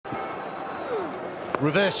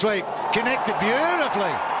Reverse sweep, connected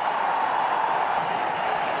beautifully.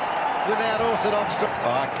 Without orthodox.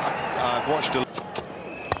 I've watched a...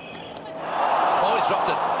 Oh, he's dropped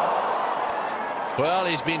it. Well,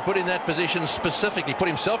 he's been put in that position specifically, put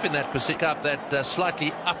himself in that position, up that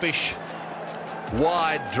slightly uppish,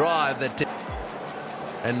 wide drive that...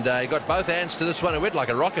 And he got both hands to this one. It went like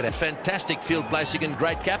a rocket. And fantastic field placing and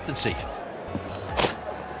great captaincy.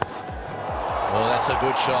 Oh, that's a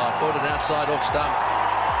good shot. Put it outside off stump.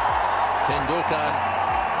 Tendulkar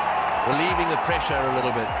relieving the pressure a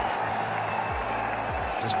little bit.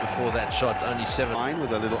 Just before that shot, only 7.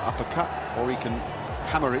 With a little uppercut, or he can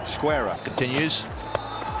hammer it squarer. Continues.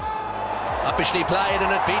 Uppishly played,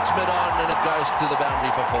 and it beats mid-on, and it goes to the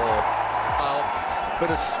boundary for 4. But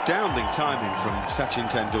astounding timing from Sachin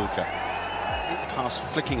Tendulkar. Past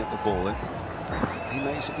flicking at the ball, and he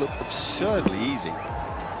makes it look absurdly easy.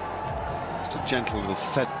 Just a gentle little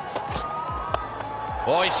fed.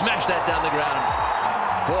 Oh, he smashed that down the ground.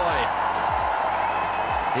 Boy,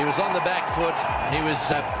 he was on the back foot. He was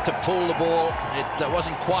to pull the ball. It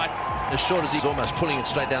wasn't quite as short as he's almost pulling it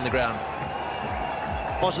straight down the ground.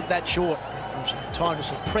 Wasn't that short. It was time to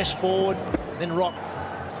sort of press forward, then rock.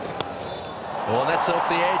 Oh, that's off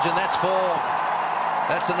the edge, and that's 4.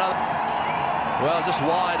 That's another. Well, just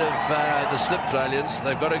wide of the slip Australians.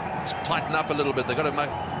 They've got to tighten up a little bit. They've got to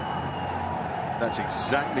make. That's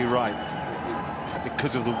exactly right,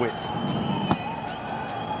 because of the width.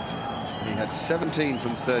 He had 17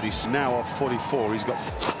 from 30, now off 44. He's got...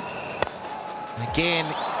 Again,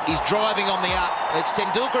 he's driving on the up. It's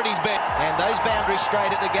Tendulkar at his back. And those boundaries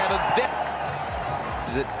straight at the Gabba.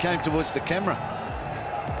 As it came towards the camera.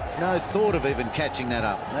 No thought of even catching that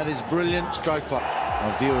up. That is brilliant stroke play.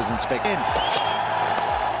 Our viewers inspect.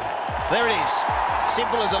 There it is.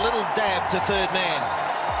 Simple as a little dab to third man.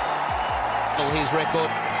 His record.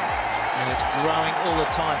 And it's growing all the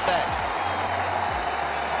time. That.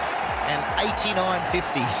 And 89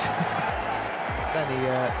 50s. Only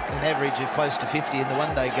an average of close to 50 in the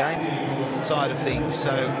one-day game side of things.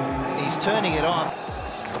 So he's turning it on.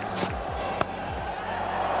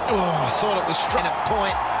 Oh, I thought it was straight at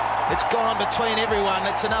point. It's gone between everyone.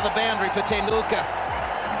 It's another boundary for Tendulkar.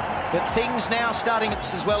 But things now starting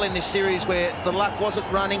as well in this series where the luck wasn't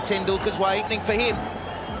running Tendulkar's way. For him.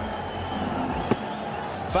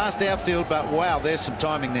 Fast outfield, but wow, there's some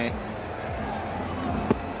timing there.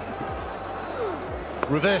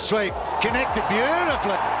 Reverse sweep, connected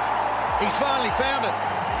beautifully. He's finally found it.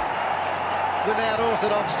 Without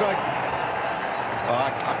orthodox stroke.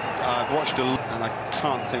 I've watched a lot, and I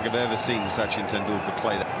can't think I've ever seen Sachin Tendulkar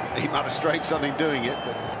play that. He might have straight something doing it,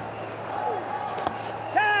 but...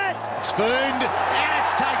 Spooned, and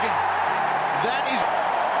it's taken. That is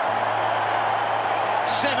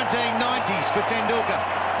 1790s for Tendulkar.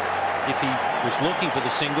 If he was looking for the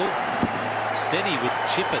single, instead he would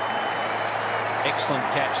chip it. Excellent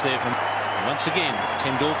catch there from... Once again,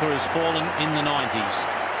 Tendulkar has fallen in the 90s.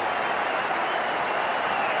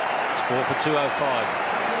 It's 4 for 205.